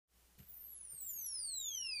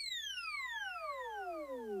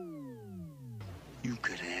You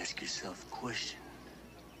gotta ask yourself a question.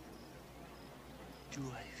 Do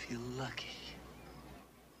I feel lucky?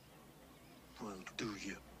 Well, do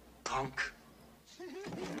you, punk?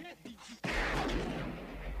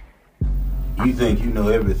 You think you know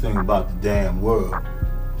everything about the damn world,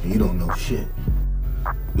 and you don't know shit.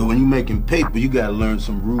 But when you're making paper, you gotta learn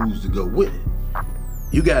some rules to go with it.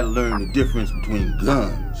 You gotta learn the difference between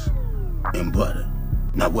guns and butter.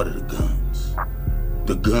 Now, what are the guns?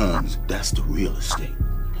 The guns, that's the real estate.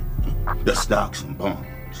 The stocks and bonds.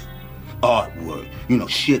 Artwork,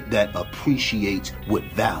 shit that appreciates with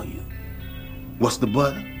value. What's the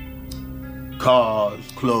butter? Cars,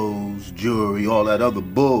 clothes, jewelry, all that other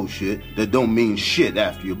bullshit that don't mean shit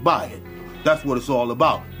after you buy it. That's what it's all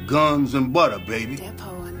about. Guns and butter, baby. Depot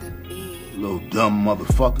on the beat. Little dumb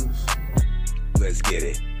motherfuckers. Let's get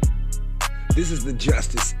it. This is the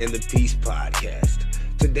Justice and the Peace podcast.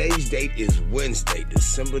 Today's date is Wednesday,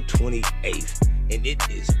 December 28th, and it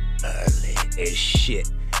is early as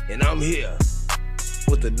shit. And I'm here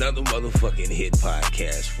with another motherfucking hit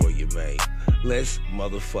podcast for you, man. Let's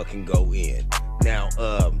motherfucking go in. Now,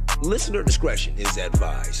 listener discretion is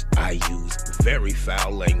advised. I use very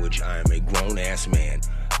foul language. I am a grown-ass man.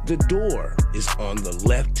 The door is on the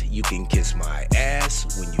left. You can kiss my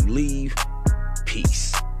ass when you leave.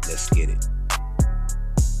 Peace. Let's get it.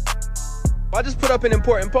 I just put up an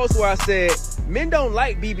important post where I said, men don't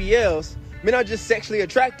like BBLs. Men are just sexually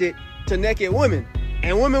attracted to naked women.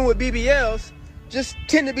 And women with BBLs just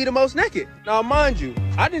tend to be the most naked. Now, mind you,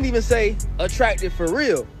 I didn't even say attracted for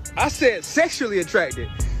real. I said sexually attracted.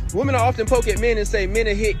 Women are often poke at men and say men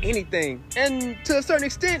will hit anything. And to a certain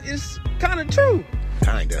extent, it's kind of true.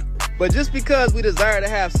 Kinda. But just because we desire to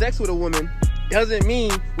have sex with a woman doesn't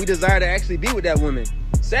mean we desire to actually be with that woman.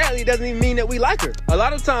 Sadly, it doesn't even mean that we like her. A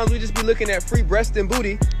lot of times we just be looking at free breast and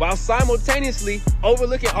booty while simultaneously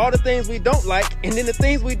overlooking all the things we don't like, and then the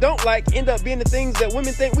things we don't like end up being the things that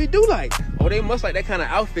women think we do like. Oh, they must like that kind of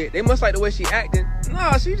outfit. They must like the way she acting.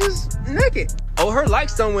 Nah, she just naked. Oh, her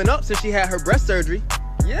likes done went up since she had her breast surgery.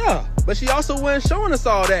 Yeah, but she also wasn't showing us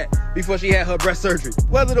all that before she had her breast surgery.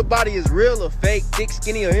 Whether the body is real or fake, thick,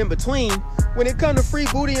 skinny, or in between, when it comes to free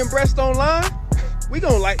booty and breast online, we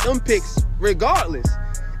gonna like them pics regardless.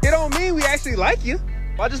 It don't mean we actually like you.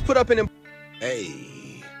 I just put up an...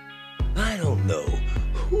 Hey, I don't know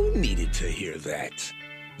who needed to hear that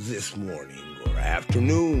this morning or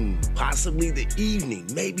afternoon, possibly the evening,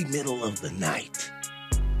 maybe middle of the night.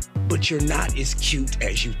 But you're not as cute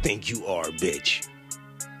as you think you are, bitch.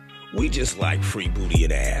 We just like free booty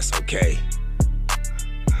and ass, okay?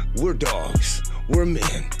 We're dogs. We're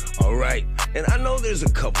men, all right? And I know there's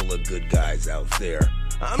a couple of good guys out there.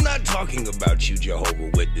 I'm not talking about you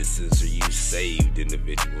Jehovah's Witnesses or you saved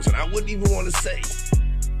individuals. And I wouldn't even want to say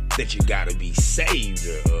that you gotta be saved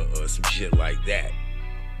or some shit like that.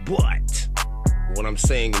 But what I'm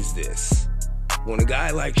saying is this. When a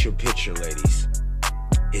guy likes your picture, ladies,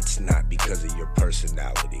 it's not because of your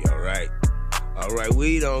personality, all right? All right,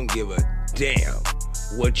 we don't give a damn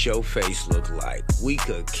what your face look like. We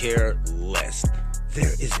could care less.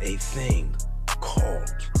 There is a thing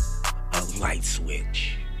called a light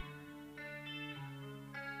switch.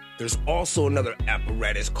 There's also another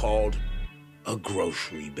apparatus called a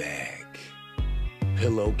grocery bag,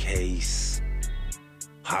 pillowcase,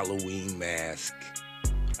 Halloween mask.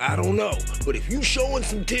 I don't know, but if you showing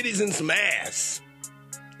some titties and some ass,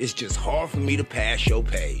 it's just hard for me to pass your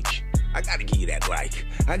page. I gotta give you that like.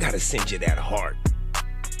 I gotta send you that heart.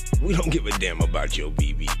 We don't give a damn about your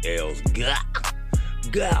BBLs.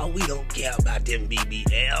 God, we don't care about them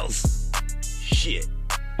BBLs. Shit.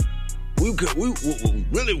 What we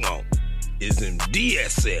really want is them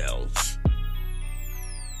DSLs.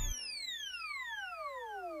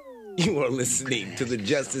 You are listening to the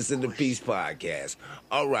Justice and the Peace podcast.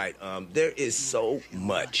 All right, there is so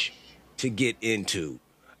much to get into,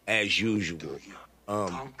 as usual.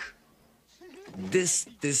 This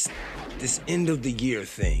end of the year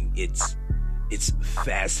thing, it's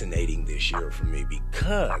fascinating this year for me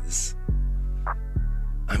because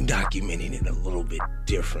I'm documenting it a little bit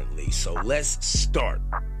differently. So let's start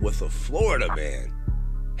with a Florida man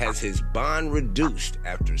has his bond reduced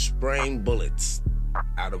after spraying bullets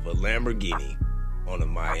out of a Lamborghini on a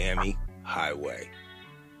Miami highway.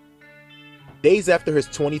 Days after his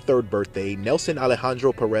 23rd birthday, Nelson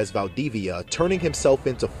Alejandro Perez Valdivia turning himself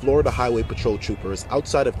into Florida Highway Patrol troopers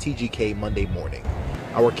outside of TGK Monday morning.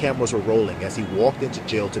 Our cameras were rolling as he walked into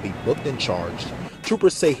jail to be booked and charged.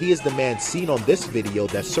 Troopers say he is the man seen on this video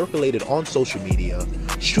that circulated on social media,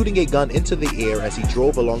 shooting a gun into the air as he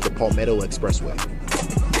drove along the Palmetto Expressway.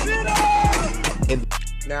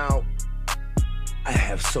 Now, I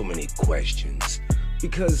have so many questions.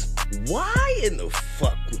 Because why in the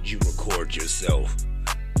fuck would you record yourself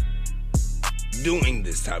doing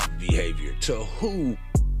this type of behavior? To who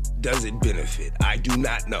does it benefit? I do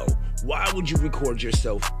not know. Why would you record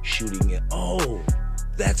yourself shooting it? Oh,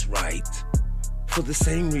 that's right. For the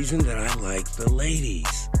same reason that I like the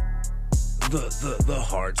ladies. The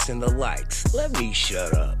hearts and the likes. Let me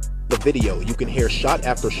shut up. The video, you can hear shot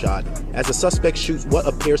after shot as the suspect shoots what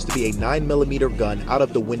appears to be a 9mm gun out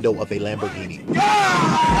of the window of a Lamborghini.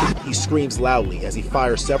 He screams loudly as he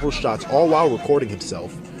fires several shots, all while recording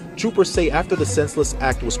himself. Troopers say after the senseless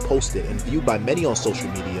act was posted and viewed by many on social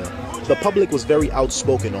media, the public was very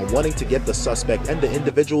outspoken on wanting to get the suspect and the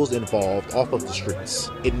individuals involved off of the streets.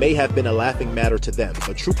 It may have been a laughing matter to them,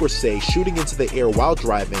 but troopers say shooting into the air while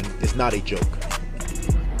driving is not a joke.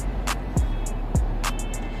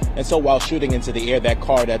 And so while shooting into the air, that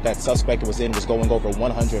car that suspect was in was going over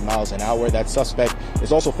 100 miles an hour. That suspect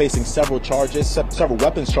is also facing several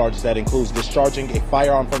weapons charges that includes discharging a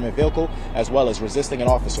firearm from a vehicle as well as resisting an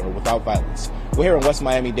officer without violence. We're here in West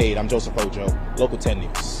Miami-Dade. I'm Joseph Ojo, Local 10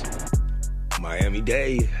 News.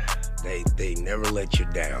 Miami-Dade, they never let you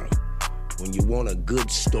down. When you want a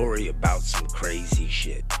good story about some crazy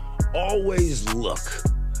shit, always look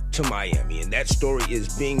to Miami, and that story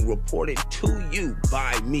is being reported to you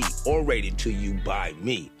by me or rated to you by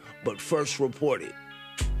me, but first reported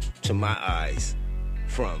to my eyes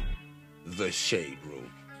from the Shade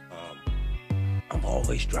Room. I'm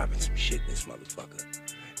always dropping some shit in this motherfucker.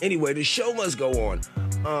 Anyway, the show must go on.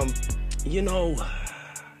 You know,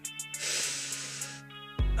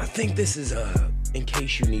 I think this is in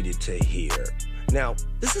case you needed to hear. Now,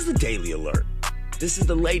 this is a daily alert. This is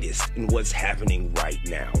the latest in what's happening right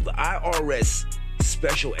now. The IRS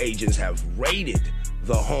special agents have raided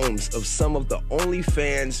the homes of some of the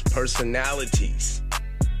OnlyFans personalities.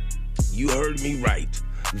 You heard me right.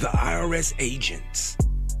 The IRS agents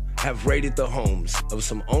have raided the homes of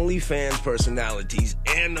some OnlyFans personalities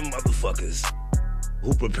and the motherfuckers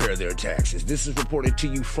who prepare their taxes. This is reported to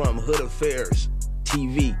you from Hood Affairs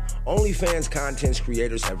TV. OnlyFans content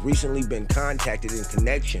creators have recently been contacted in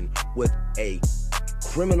connection with a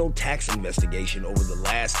criminal tax investigation over the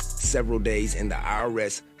last several days, and the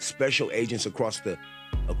IRS special agents across the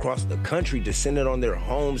country descended on their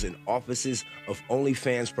homes and offices of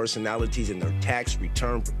OnlyFans personalities and their tax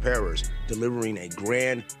return preparers, delivering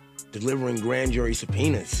grand jury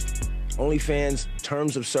subpoenas. OnlyFans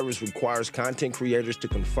terms of service requires content creators to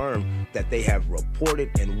confirm that they have reported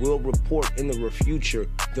and will report in the future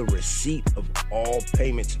the receipt of all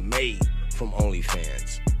payments made from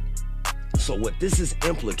OnlyFans. So what this is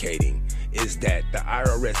implicating is that the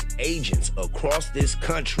IRS agents across this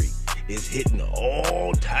country is hitting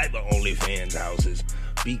all type of OnlyFans houses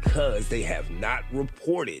because they have not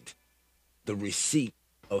reported the receipt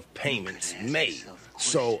of payments made.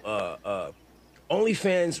 So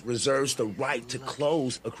OnlyFans reserves the right to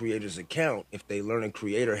close a creator's account if they learn a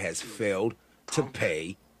creator has failed to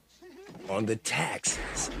pay on the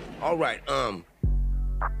taxes. All right,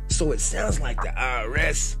 so it sounds like the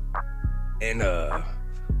IRS and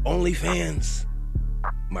OnlyFans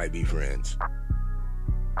might be friends.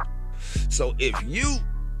 So if you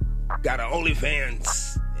got an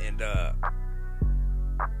OnlyFans and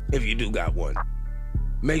if you do got one,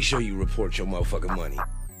 make sure you report your motherfucking money.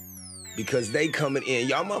 Because they coming in.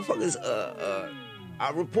 Y'all motherfuckers, I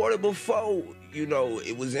reported before, you know,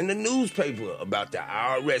 it was in the newspaper about the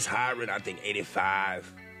IRS hiring, I think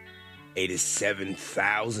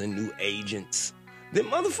 87,000 new agents. Them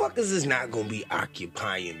motherfuckers is not gonna be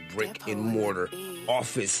occupying brick and mortar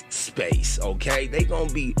office space, okay? They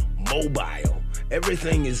gonna be mobile.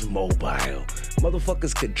 Everything is mobile.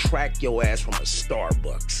 Motherfuckers could track your ass from a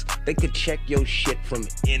Starbucks. They could check your shit from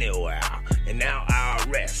anywhere. And now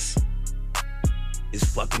IRS is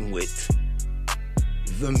fucking with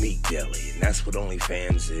the meat deli. And that's what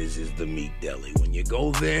OnlyFans is the meat deli. When you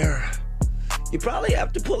go there, you probably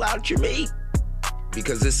have to pull out your meat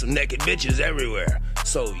because there's some naked bitches everywhere.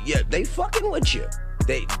 So yeah, they fucking with you.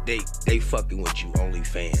 They fucking with you,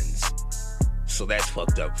 OnlyFans. So that's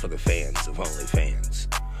fucked up for the fans of OnlyFans.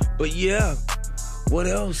 But yeah, what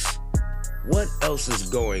else? What else is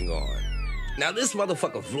going on? Now this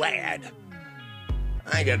motherfucker Vlad,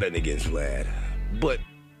 I ain't got nothing against Vlad, but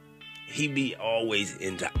he be always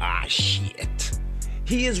into shit.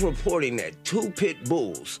 He is reporting that 2 pit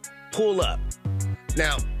bulls pull up.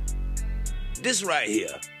 Now, this right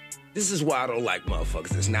here, this is why I don't like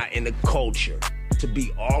motherfuckers. It's not in the culture to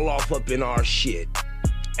be all off up in our shit,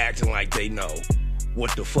 acting like they know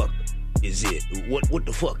what the fuck is it. What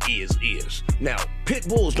the fuck is. Now, pit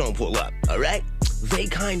bulls don't pull up, all right? They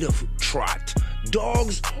kind of trot.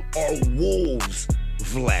 Dogs are wolves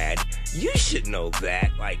Vlad. You should know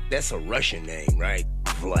that. Like, that's a Russian name, right?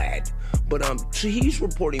 Vlad. But so he's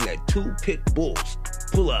reporting that 2 pit bulls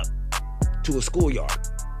pull up to a schoolyard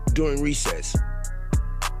during recess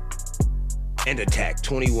and attack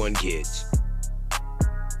 21 kids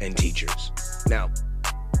and teachers. Now,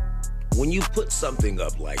 when you put something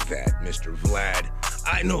up like that, Mr. Vlad,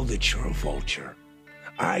 I know that you're a vulture.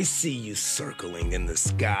 I see you circling in the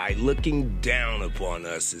sky, looking down upon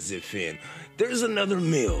us as if there's another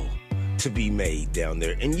meal to be made down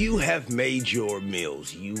there. And you have made your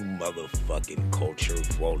meals, you motherfucking culture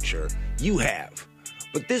vulture. You have.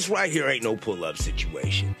 But this right here ain't no pull-up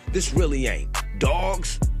situation. This really ain't.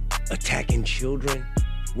 Dogs attacking children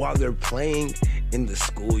while they're playing in the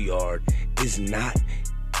schoolyard is not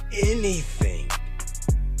anything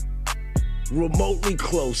remotely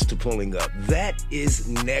close to pulling up. That is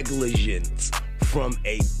negligence from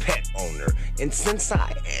a pet owner. And since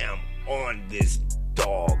I am on this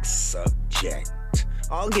dog subject,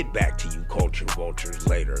 I'll get back to you culture vultures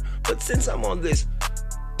later. But since I'm on this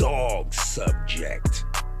dog subject,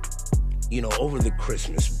 you know, over the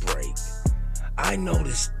Christmas break, I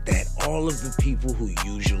noticed that all of the people who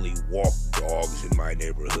usually walk dogs in my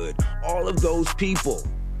neighborhood, all of those people,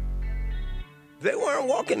 they weren't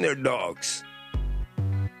walking their dogs.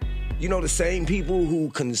 You know, the same people who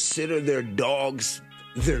consider their dogs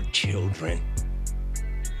their children.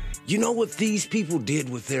 You know what these people did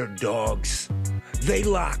with their dogs? They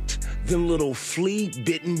locked them little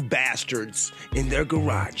flea-bitten bastards in their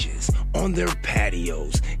garages, on their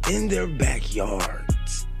patios, in their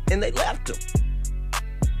backyards, and they left them.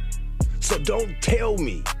 So don't tell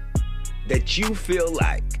me that you feel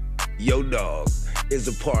like your dog is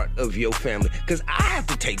a part of your family, because I have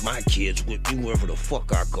to take my kids with me wherever the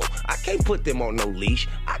fuck I go. I can't put them on no leash.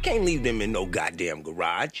 I can't leave them in no goddamn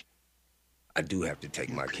garage. I do have to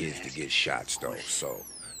take my kids to get shots, though, so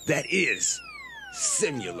that is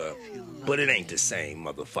similar, but it ain't the same,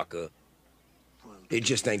 motherfucker. It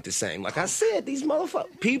just ain't the same. Like I said, these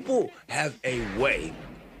motherfuckers, people have a way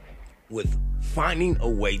with finding a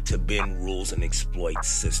way to bend rules and exploit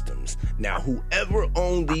systems. Now, whoever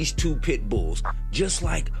owned these 2 pit bulls, just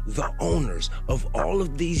like the owners of all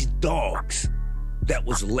of these dogs that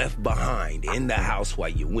was left behind in the house while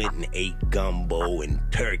you went and ate gumbo and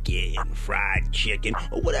turkey and fried chicken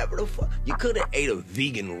or whatever the fuck. You could have ate a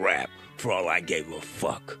vegan wrap for all I gave a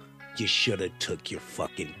fuck. You should have took your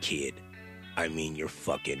fucking kid, your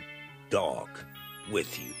fucking dog,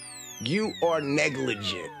 with you. You are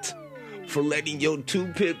negligent for letting your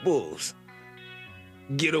 2 pit bulls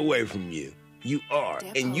get away from you. You are.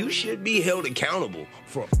 And you should be held accountable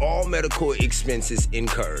for all medical expenses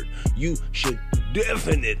incurred. You should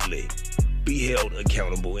definitely be held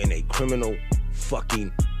accountable in a criminal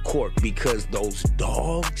fucking court, because those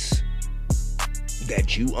dogs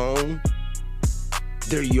that you own,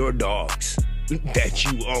 they're your dogs that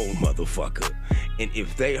you own, motherfucker. And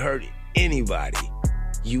if they hurt anybody,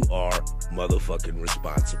 you are motherfucking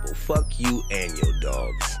responsible. Fuck you and your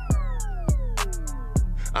dogs.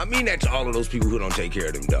 I mean that to all of those people who don't take care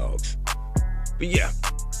of them dogs. But yeah,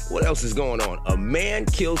 what else is going on? A man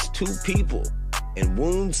kills 2 people and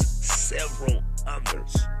wounds several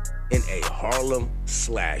others in a Harlem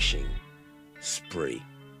slashing spree.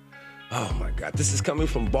 Oh my God, this is coming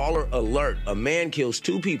from Baller Alert. A man kills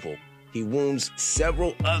 2 people. He wounds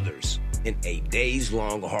several others in a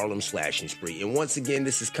days-long Harlem slashing spree. And once again,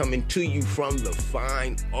 this is coming to you from the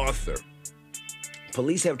fine author.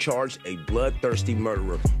 Police have charged a bloodthirsty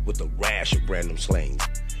murderer with a rash of random slayings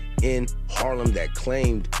in Harlem that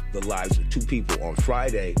claimed the lives of 2 people on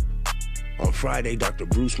Friday. On Friday, Dr.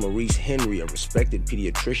 Bruce Maurice Henry, a respected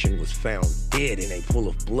pediatrician, was found dead in a pool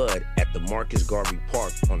of blood at the Marcus Garvey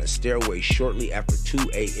Park on a stairway shortly after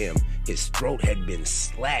 2 a.m. His throat had been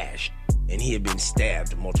slashed and he had been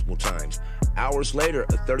stabbed multiple times. Hours later,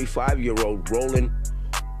 a 35-year-old Roland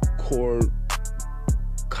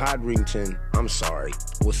Codrington,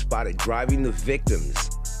 was spotted driving the victims.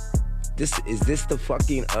 Is this the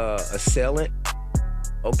fucking assailant?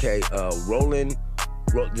 Okay, this Roland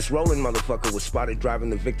motherfucker was spotted driving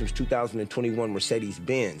the victim's 2021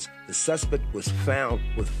 Mercedes-Benz. The suspect was found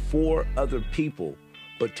with 4 other people,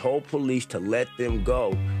 but told police to let them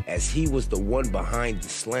go as he was the one behind the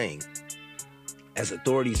slaying. As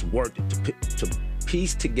authorities worked to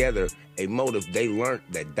piece together a motive, they learned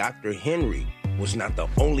that Dr. Henry was not the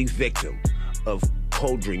only victim of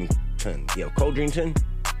Codrington. Yeah, Codrington.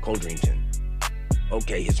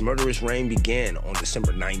 Okay, his murderous reign began on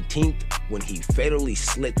December 19th when he fatally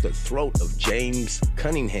slit the throat of James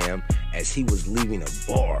Cunningham as he was leaving a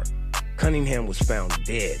bar. Cunningham was found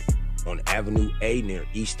dead on Avenue A near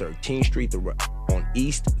East 13th Street. The on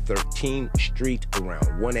East 13th Street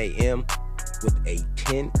around 1 a.m. with a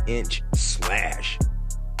 10-inch slash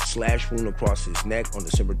wound across his neck on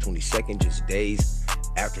December 22nd, just days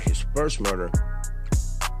after his first murder.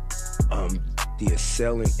 The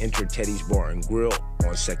assailant entered Teddy's Bar and Grill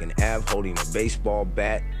on 2nd Ave holding a baseball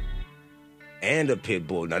bat and a pit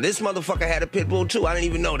bull. Now, this motherfucker had a pit bull too. I didn't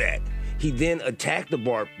even know that. He then attacked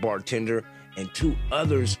the bartender and 2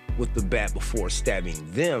 others with the bat before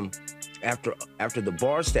stabbing them. After the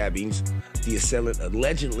bar stabbings, the assailant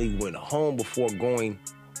allegedly went home before going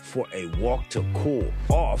for a walk to cool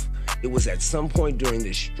off. It was at some point during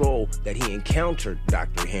this stroll that he encountered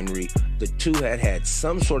Dr. Henry. The two had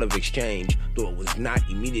some sort of exchange, though it was not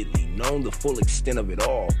immediately known the full extent of it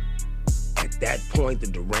all. At that point, the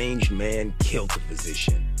deranged man killed the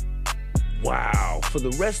physician. Wow. For the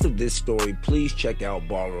rest of this story, please check out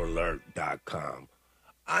balleralert.com.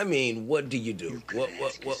 I mean, what do you do?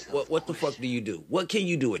 What the fuck do you do? What can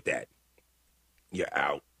you do with that? You're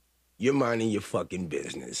out. You're minding your fucking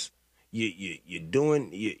business. You're doing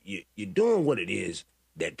what it is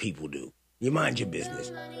that people do. You mind your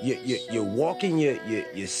business. You're walking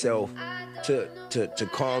yourself to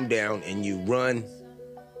calm down, and you run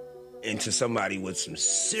into somebody with some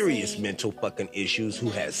serious mental fucking issues who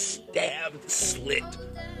has stabbed, slit.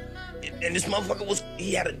 And this motherfucker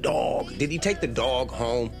he had a dog. Did he take the dog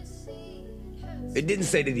home? It didn't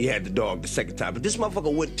say that he had the dog the second time, but this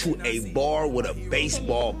motherfucker went to a bar with a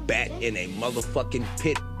baseball bat and a motherfucking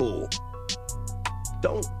pit bull.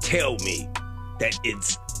 Don't tell me that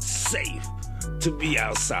it's safe to be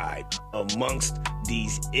outside amongst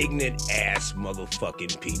these ignorant ass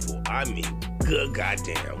motherfucking people. I mean, good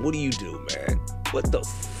goddamn. What do you do, man? What the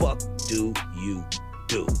fuck do you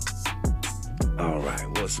do? All right,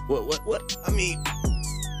 what? I mean,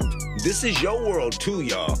 this is your world too,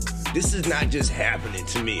 y'all. This is not just happening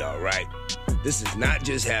to me, all right? This is not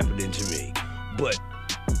just happening to me. But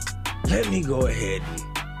let me go ahead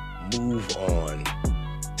and move on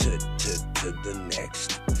to the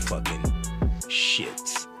next fucking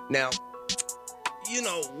shits. Now, you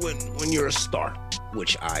know, when you're a star,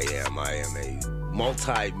 which I am a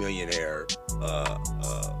multi-millionaire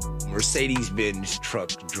Mercedes-Benz truck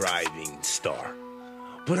driving star.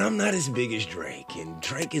 But I'm not as big as Drake, and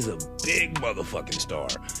Drake is a big motherfucking star.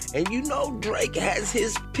 And you know Drake has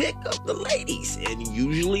his pick of the ladies, and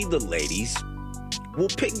usually the ladies will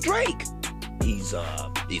pick Drake. He's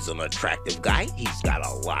an attractive guy, he's got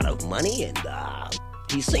a lot of money, and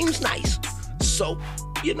he seems nice. So,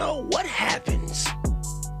 you know, what happens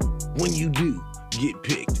when you do get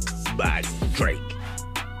picked by Drake?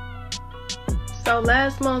 So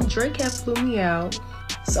last month, Drake had flew me out.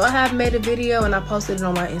 So I have made a video and I posted it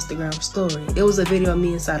on my Instagram story. It was a video of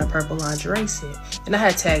me inside a purple lingerie set. And I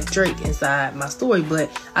had tagged Drake inside my story, but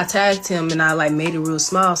I tagged him and I made it real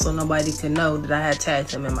small so nobody could know that I had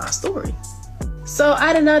tagged him in my story. So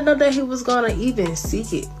I did not know that he was gonna even see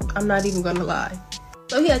it. I'm not even gonna lie.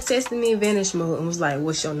 So he had texted me in vanish mode and was like,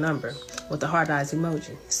 "What's your number?" with the heart eyes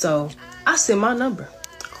emoji. So I sent my number,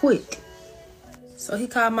 quick. So he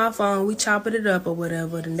called my phone, we chopped it up or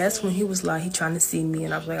whatever, and that's when he was like, he trying to see me,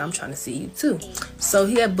 and I was like, I'm trying to see you too. So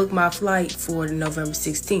he had booked my flight for November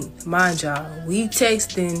 16th. Mind y'all, we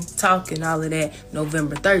texting, talking, all of that,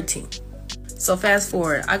 November 13th. So fast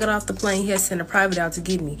forward, I got off the plane, he had sent a private out to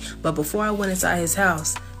get me, but before I went inside his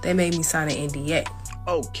house, they made me sign an NDA.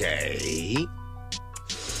 Okay.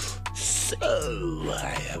 So,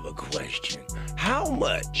 I have a question. How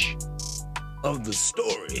much of the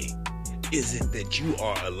story is it that you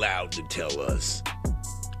are allowed to tell us?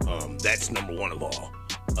 That's number one of all.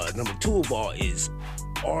 Number two of all is,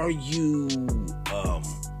 are you,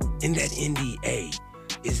 in that NDA,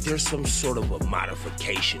 is there some sort of a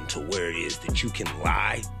modification to where it is that you can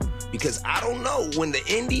lie? Because I don't know, when the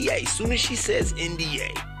NDA, as soon as she says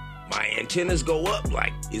NDA, my antennas go up,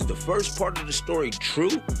 like, is the first part of the story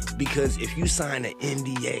true? Because if you sign an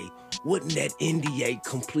NDA, wouldn't that NDA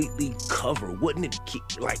completely cover? Wouldn't it keep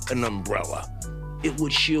like an umbrella? It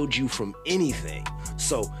would shield you from anything.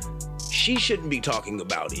 So she shouldn't be talking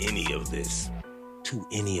about any of this to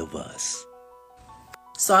any of us.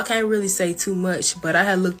 So I can't really say too much, but I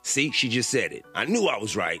had looked. See, she just said it. I knew I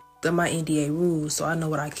was right. At my NDA rules, so I know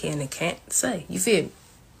what I can and can't say. You feel me?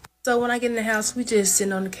 So when I get in the house, we just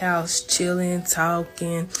sitting on the couch, chilling,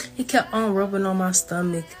 talking. He kept on rubbing on my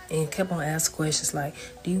stomach and kept on asking questions like,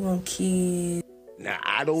 do you want kids? Now,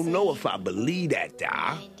 I don't know if I believe that,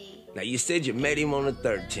 Da. Now, you said you met him on the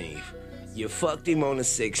 13th. You fucked him on the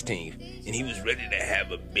 16th. And he was ready to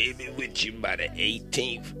have a baby with you by the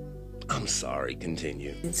 18th. I'm sorry,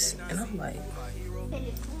 continue. And I'm like,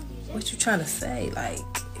 what you trying to say? Like,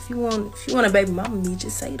 if you want a baby mama, me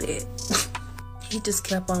just say that. He just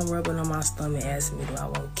kept on rubbing on my stomach, asking me, do I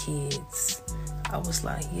want kids? I was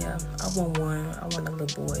like, yeah, I want one. I want a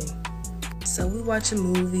little boy. So we watch a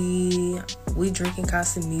movie, we drinking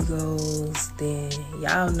Casamigos, then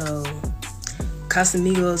y'all know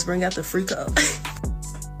Casamigos bring out the freak up.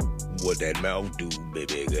 What that mouth do,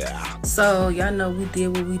 baby girl? So y'all know we did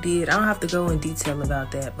what we did. I don't have to go in detail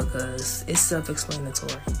about that because it's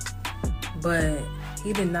self-explanatory. But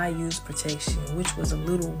he did not use protection, which was a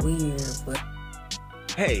little weird, but...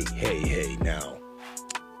 Hey, now.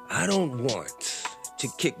 I don't want to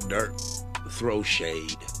kick dirt, throw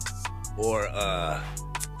shade, or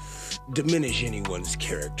diminish anyone's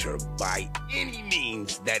character by any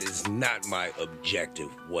means. That is not my objective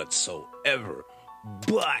whatsoever.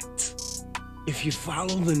 But if you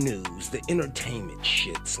follow the news, the entertainment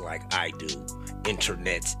shits like I do,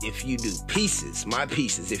 internets, if you do pieces, my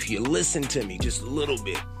pieces, if you listen to me just a little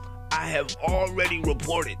bit, I have already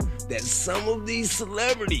reported that some of these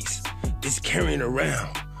celebrities is carrying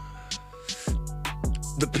around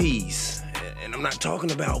the peas, and I'm not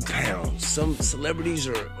talking about pounds. Some celebrities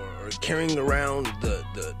are carrying around the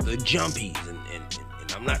jumpies,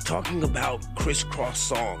 and I'm not talking about crisscross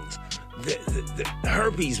songs. The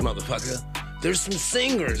herpes, motherfucker. There's some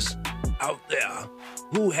singers out there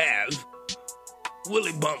who have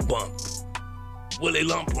Willie Bump Bump, Willie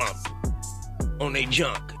Lump Lump on their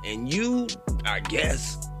junk, and you, I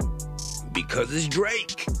guess, because it's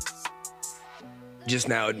Drake, just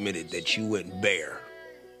now admitted that you went bare.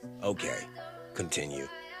 Okay, continue.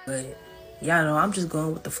 But y'all know I'm just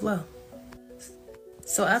going with the flow.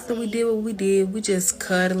 So after we did what we did, we just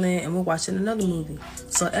cuddling and we're watching another movie.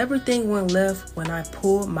 So everything went left when I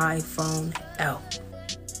pulled my phone out.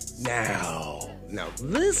 Now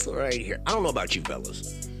this right here, I don't know about you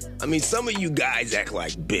fellas. I mean, some of you guys act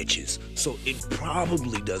like bitches, so it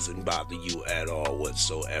probably doesn't bother you at all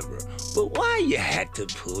whatsoever. But why you had to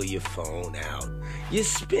pull your phone out? You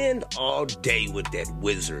spend all day with that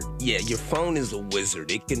wizard. Yeah, your phone is a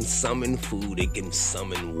wizard. It can summon food. It can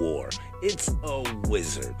summon war. It's a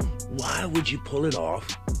wizard. Why would you pull it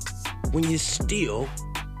off when you still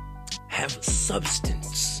have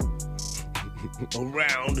substance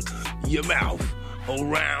around your mouth,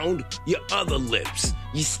 around your other lips?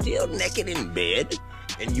 You still naked in bed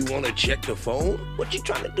and you want to check the phone? What you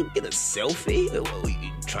trying to do? Get a selfie? What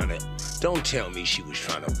you trying to... Don't tell me she was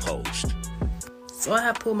trying to post. So I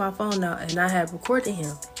had pulled my phone out and I had recorded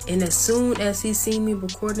him. And as soon as he seen me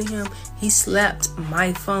recording him, he slapped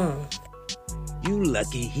my phone. You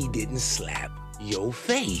lucky he didn't slap your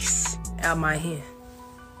face. Out my hand.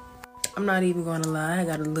 I'm not even gonna lie, I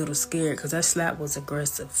got a little scared because that slap was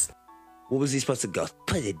aggressive. What was he supposed to go?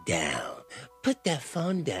 Put it down. Put that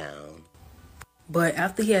phone down. But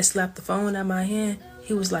after he had slapped the phone out my hand,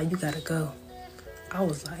 he was like, you gotta go. I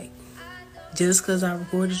was like, just because I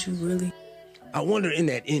recorded you, really? I wonder in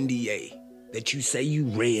that NDA that you say you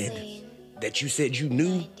read, that you said you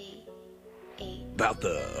knew about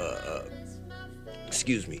the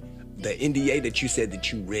NDA that you said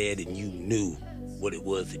that you read and you knew what it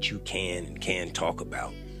was that you can talk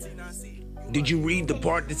about. Did you read the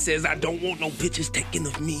part that says, I don't want no pictures taken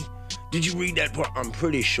of me? Did you read that part? I'm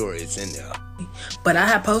pretty sure it's in there. But I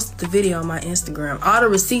had posted the video on my Instagram. All the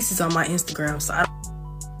receipts is on my Instagram, so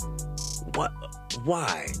What?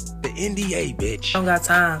 Why? The NDA, bitch. I don't got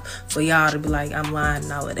time for y'all to be like, I'm lying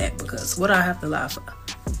and all of that, because what do I have to lie for?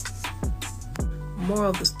 Moral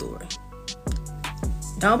of the story.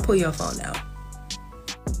 Don't pull your phone out.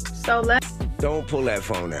 Don't pull that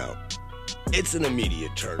phone out. It's an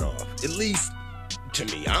immediate turn off. At least to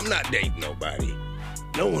me. I'm not dating nobody.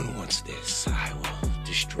 No one wants this. I will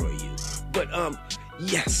destroy you. But,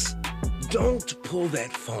 yes. Don't pull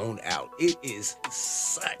that phone out. It is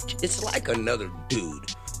it's like another dude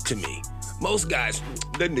to me. Most guys,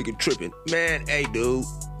 that nigga tripping. Man, hey dude,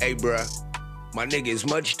 hey bruh, my nigga, as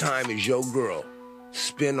much time as your girl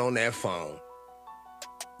spend on that phone,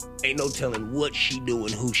 ain't no telling what she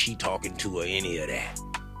doing, who she talking to, or any of that.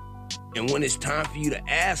 And when it's time for you to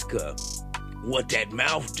ask her what that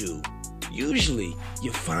mouth do, usually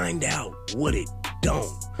you find out what it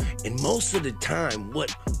don't. And most of the time,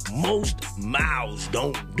 what most mouths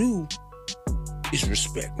don't do is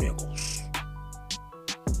respect niggas.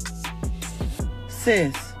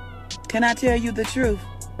 Sis, can I tell you the truth?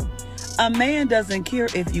 A man doesn't care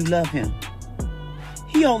if you love him.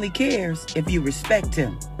 He only cares if you respect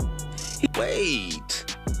him.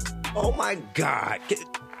 Wait. Oh my God.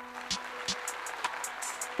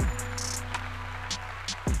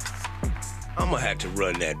 I'm gonna have to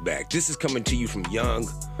run that back. This is coming to you from Young,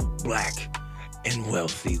 Black, and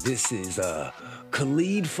Wealthy. This is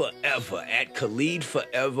Khalid Forever, at Khalid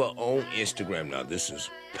Forever on Instagram. Now, this is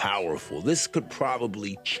powerful. This could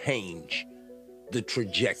probably change the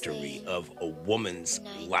trajectory of a woman's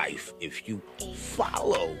life if you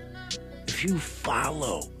follow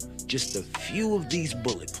just a few of these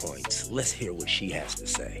bullet points. Let's hear what she has to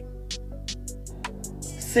say.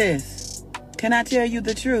 Sis, can I tell you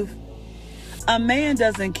the truth? A man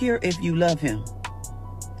doesn't care if you love him.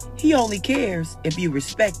 He only cares if you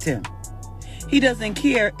respect him. He doesn't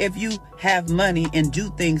care if you have money and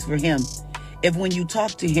do things for him. If when you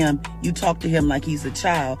talk to him like he's a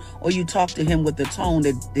child, or you talk to him with a tone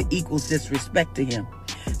that equals disrespect to him.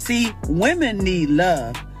 See, women need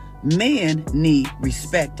love. Men need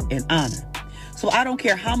respect and honor. So I don't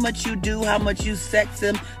care how much you do, how much you sex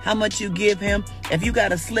him, how much you give him. If you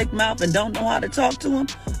got a slick mouth and don't know how to talk to him,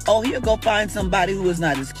 oh, he'll go find somebody who is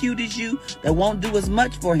not as cute as you, that won't do as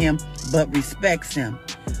much for him, but respects him.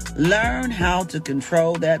 Learn how to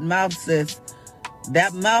control that mouth, sis.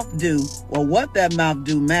 That mouth do, or what that mouth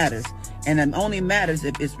do matters, and it only matters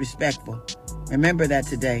if it's respectful. Remember that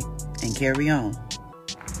today, and carry on.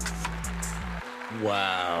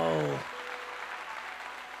 Wow.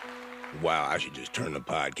 Wow, I should just turn the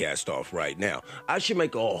podcast off right now. I should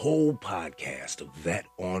make a whole podcast of that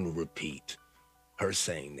on repeat. Her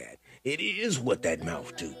saying that. It is what that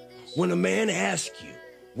mouth do. When a man asks you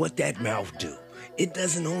what that mouth do, it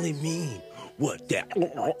doesn't only mean what that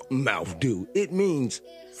mouth do. It means,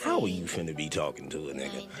 how are you finna be talking to a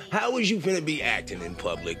nigga? How is you finna be acting in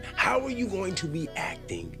public? How are you going to be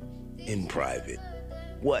acting in private?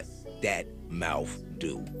 What that mouth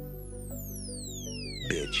do?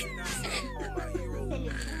 Bitch.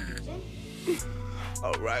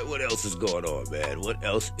 All right, what else is going on, man? What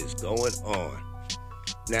else is going on?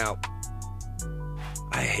 Now,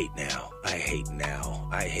 I hate now. I hate now.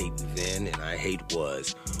 I hate then, and I hate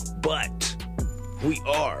was. But we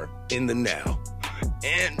are in the now.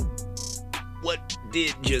 And what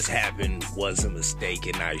did just happen was a mistake,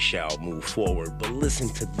 and I shall move forward. But listen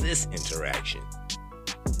to this interaction.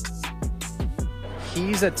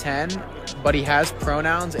 He's a 10, but he has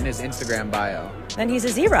pronouns in his Instagram bio. Then he's a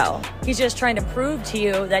 0. He's just trying to prove to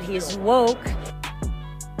you that he's woke.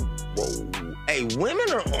 Whoa. Hey, women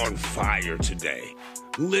are on fire today.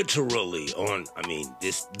 Literally on,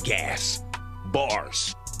 this gas.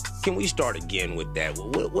 Bars. Can we start again with that?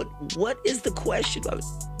 What is the question?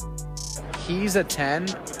 He's a 10,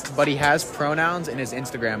 but he has pronouns in his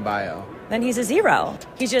Instagram bio. Then he's a 0.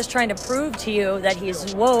 He's just trying to prove to you that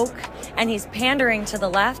he's woke and he's pandering to the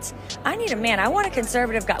left. I need a man. I want a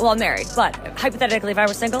conservative guy. Well, I'm married, but hypothetically, if I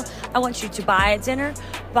were single, I want you to buy a dinner,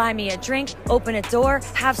 buy me a drink, open a door,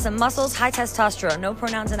 have some muscles, high testosterone. No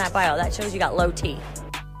pronouns in that bio. That shows you got low T.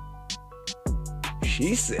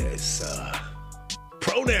 She says,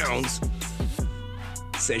 pronouns.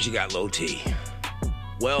 Says you got low T.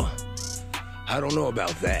 Well, I don't know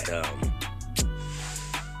about that.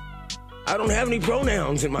 I don't have any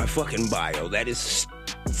pronouns in my fucking bio. That is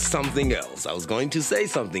something else. I was going to say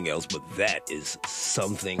something else, but that is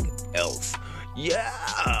something else. Yeah,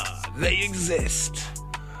 they exist.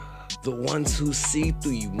 The ones who see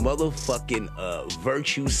through you motherfucking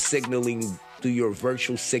virtue signaling, through your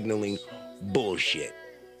virtue signaling bullshit.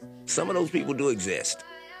 Some of those people do exist.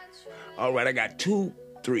 All right, I got 2,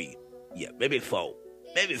 3, maybe 4,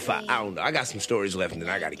 maybe 5. I don't know. I got some stories left, and then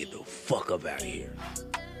I got to get the fuck up out of here.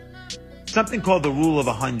 Something called the rule of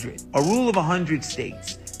 100. A rule of 100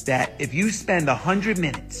 states that if you spend 100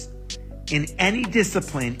 minutes in any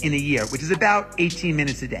discipline in a year, which is about 18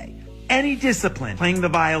 minutes a day, any discipline, playing the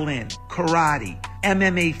violin, karate,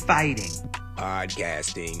 MMA fighting,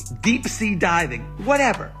 podcasting, deep sea diving,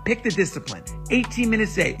 whatever, pick the discipline, 18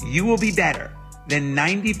 minutes a day, you will be better than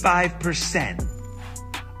 95%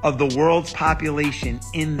 of the world's population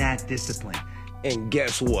in that discipline. And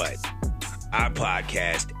guess what? I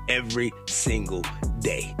podcast every single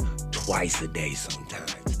day, twice a day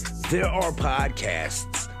sometimes. There are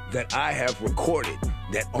podcasts that I have recorded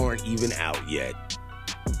that aren't even out yet.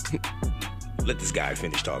 Let this guy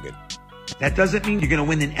finish talking. That doesn't mean you're going to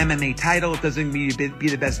win an MMA title. It doesn't mean you'll be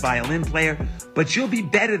the best violin player, but you'll be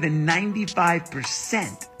better than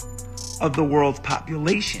 95% of the world's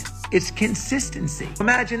population. It's consistency.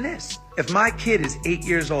 Imagine this. If my kid is 8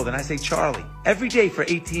 years old and I say, Charlie, every day for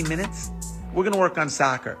 18 minutes, we're going to work on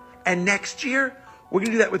soccer. And next year, we're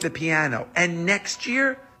going to do that with the piano. And next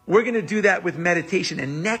year, we're going to do that with meditation.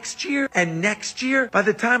 And next year, by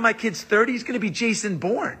the time my kid's 30, he's going to be Jason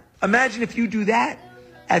Bourne. Imagine if you do that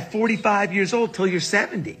at 45 years old till you're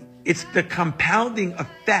 70. It's the compounding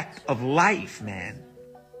effect of life, man.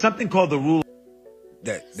 Something called the rule.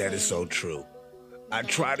 That is so true. I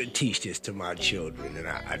try to teach this to my children, and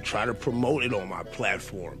I try to promote it on my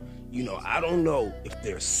platform. You know, I don't know if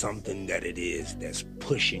there's something that it is that's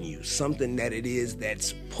pushing you, something that it is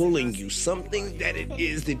that's pulling you, something that it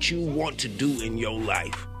is that you want to do in your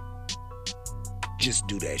life. Just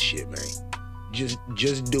do that shit, man.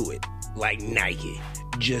 Just do it. Like Nike.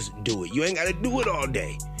 Just do it. You ain't got to do it all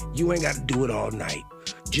day. You ain't got to do it all night.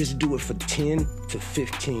 Just do it for 10 to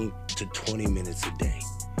 15 to 20 minutes a day.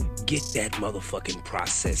 Get that motherfucking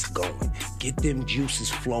process going. Get them juices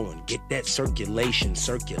flowing. Get that circulation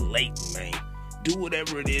circulating, man. Do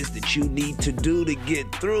whatever it is that you need to do to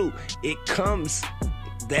get through. It comes,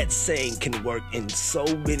 that saying can work in so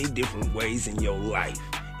many different ways in your life.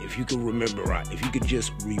 If you can remember right, if you could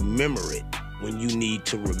just remember it when you need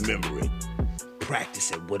to remember it.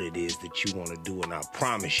 Practice at what it is that you want to do, and I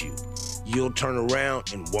promise you, you'll turn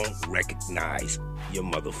around and won't recognize your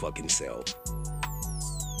motherfucking self.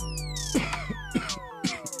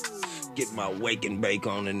 Get my wake and bake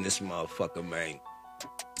on in this motherfucker, man.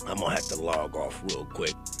 I'm gonna have to log off real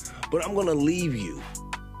quick. But I'm gonna leave you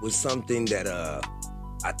with something that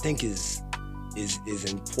I think is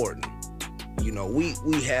important. You know,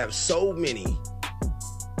 we have so many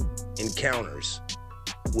encounters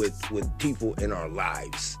with people in our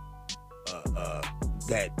lives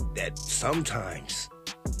that sometimes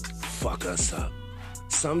fuck us up,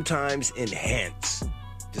 sometimes enhance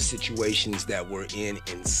the situations that we're in,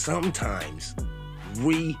 and sometimes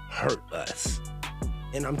re-hurt us.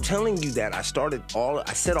 And I'm telling you that I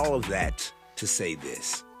said all of that to say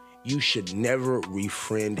this. You should never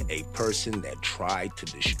refriend a person that tried to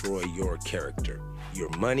destroy your character, your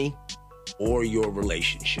money, or your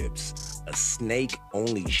relationships. A snake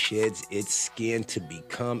only sheds its skin to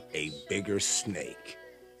become a bigger snake.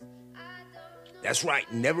 That's right,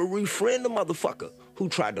 never refriend a motherfucker who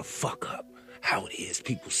tried to fuck up how it is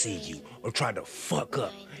people see you, or try to fuck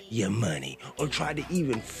up your money, or try to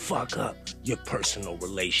even fuck up your personal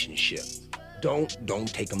relationship. Don't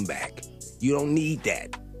take them back. You don't need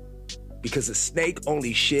that. Because a snake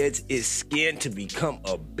only sheds its skin to become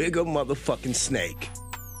a bigger motherfucking snake.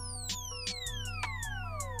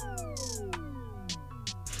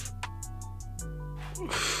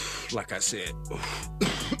 Like I said,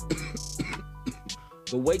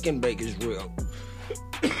 the wake and bake is real.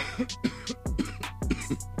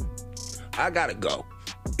 I gotta go.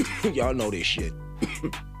 Y'all know this shit.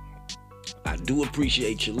 I do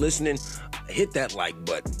appreciate you listening. Hit that like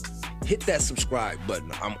button. Hit that subscribe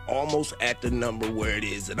button. I'm almost at the number where it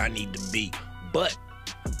is that I need to be. But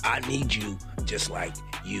I need you just like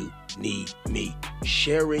you need me.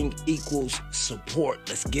 Sharing equals support.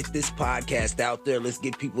 Let's get this podcast out there. Let's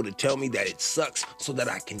get people to tell me that it sucks so that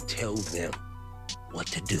I can tell them what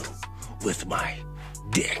to do with my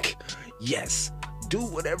dick. Yes, do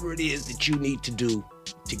whatever it is that you need to do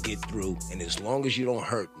to get through. And as long as you don't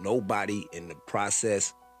hurt nobody in the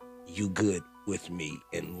process, you good with me.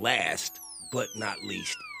 And last but not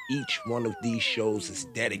least, each one of these shows is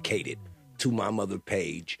dedicated to my mother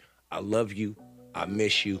Paige. I love you. I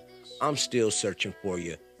miss you. I'm still searching for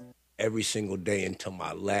you every single day until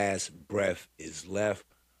my last breath is left.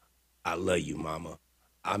 I love you, mama.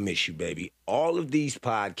 I miss you, baby. All of these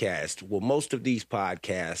podcasts, well, most of these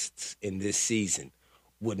podcasts in this season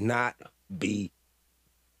would not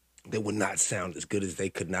sound as good as they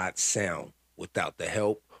could not sound without the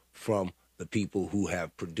help from the people who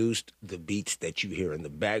have produced the beats that you hear in the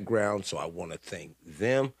background. So I want to thank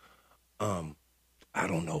them. I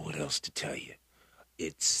don't know what else to tell you.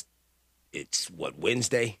 It's what,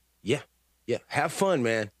 Wednesday? Yeah. Have fun,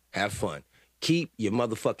 man. Have fun. Keep your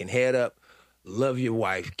motherfucking head up. Love your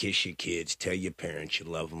wife, kiss your kids, tell your parents you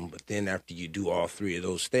love them. But then after you do all three of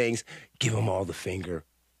those things, give them all the finger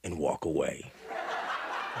and walk away.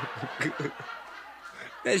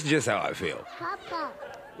 That's just how I feel. Papa.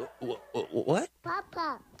 What?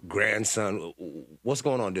 Papa. Grandson, what's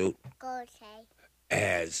going on, dude? Go say.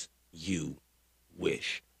 As you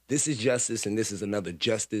wish. This is Justice, and this is another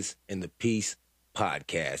Justice in the Peace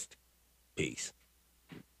podcast. Peace.